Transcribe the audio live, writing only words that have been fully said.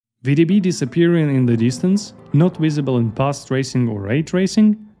VDB disappearing in the distance, not visible in path tracing or ray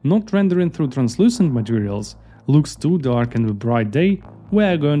tracing, not rendering through translucent materials, looks too dark in the bright day. We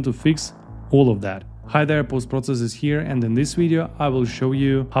are going to fix all of that. Hi there, Post-Process is here, and in this video I will show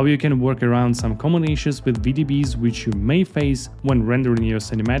you how you can work around some common issues with VDBs which you may face when rendering your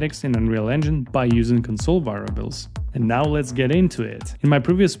cinematics in Unreal Engine by using console variables. And now let's get into it. In my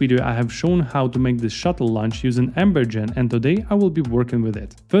previous video I have shown how to make this shuttle launch using AmberGen, and today I will be working with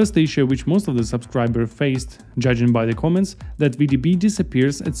it. First issue which most of the subscribers faced, judging by the comments, that VDB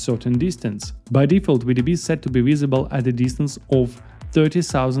disappears at certain distance. By default VDB is set to be visible at a distance of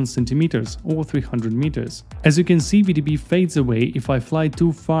 30,000 centimeters or 300 meters. As you can see, VDB fades away if I fly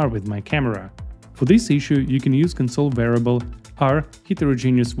too far with my camera. For this issue you can use console variable r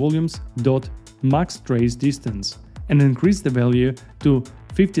heterogeneous volumes dot max trace distance and increase the value to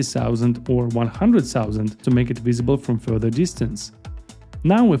 50,000 or 100,000 to make it visible from further distance.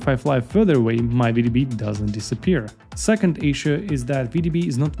 Now if I fly further away, my VDB doesn't disappear. Second issue is that VDB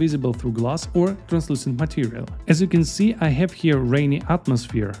is not visible through glass or translucent material. As you can see, I have here rainy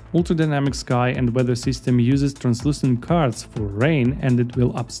atmosphere. Ultradynamic sky and weather system uses translucent cards for rain, and it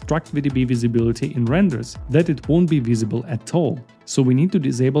will obstruct VDB visibility in renders that it won't be visible at all. So we need to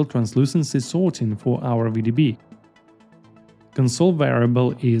disable translucency sorting for our VDB. Console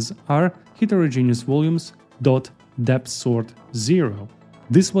variable is r heterogeneous volumes dot depth sort 0.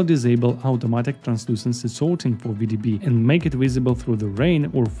 This will disable automatic translucency sorting for VDB and make it visible through the rain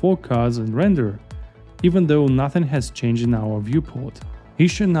or fog cards and render, even though nothing has changed in our viewport.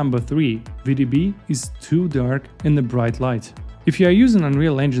 Issue number 3. VDB is too dark in the bright light. If you are using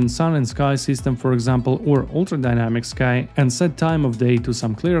Unreal Engine sun and sky system, for example, or ultradynamic sky, and set time of day to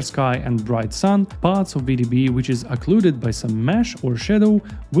some clear sky and bright sun, parts of VDB which is occluded by some mesh or shadow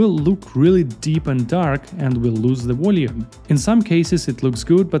will look really deep and dark and will lose the volume. In some cases it looks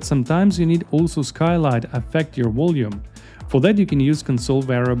good, but sometimes you need also skylight affect your volume. For that you can use console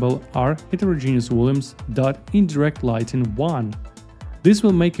variable r heterogeneous volumes dot indirect lighting 1. This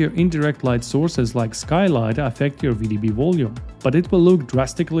will make your indirect light sources like skylight affect your VDB volume, but it will look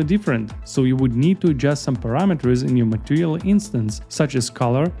drastically different, so you would need to adjust some parameters in your material instance, such as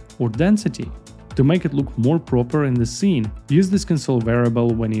color or density, to make it look more proper in the scene. Use this console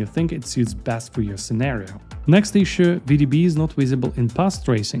variable when you think it suits best for your scenario. Next issue, VDB is not visible in path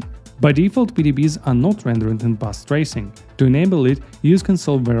tracing. By default, VDBs are not rendered in path tracing. To enable it, use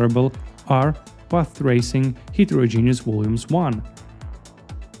console variable r path tracing heterogeneous volumes 1.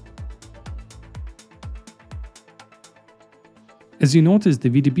 As you notice, the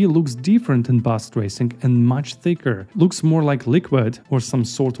VDB looks different in path tracing and much thicker, looks more like liquid or some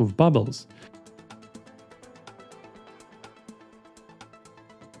sort of bubbles.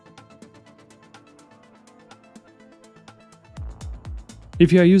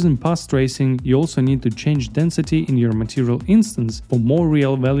 If you are using path tracing, you also need to change density in your material instance for more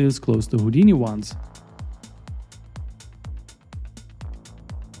real values close to Houdini ones.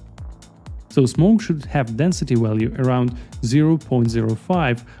 So smoke should have density value around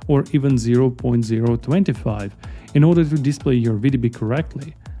 0.05 or even 0.025 in order to display your VDB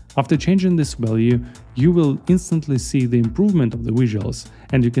correctly. After changing this value, you will instantly see the improvement of the visuals,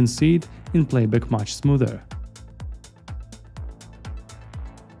 and you can see it in playback much smoother.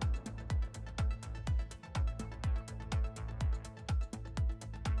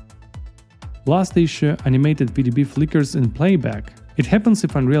 Last issue, animated VDB flickers in playback. It happens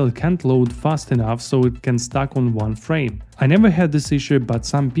if Unreal can't load fast enough, so it can stuck on one frame. I never had this issue, but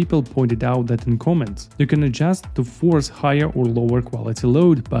some people pointed out that in comments. You can adjust to force higher or lower quality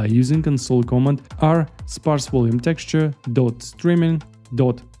load by using console command r sparse volume texture dot streaming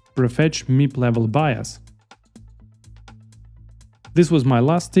dot prefetch MIP level bias. This was my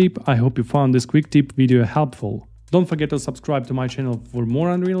last tip. I hope you found this quick tip video helpful. Don't forget to subscribe to my channel for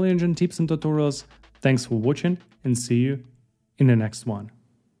more Unreal Engine tips and tutorials. Thanks for watching, and see you in the next one.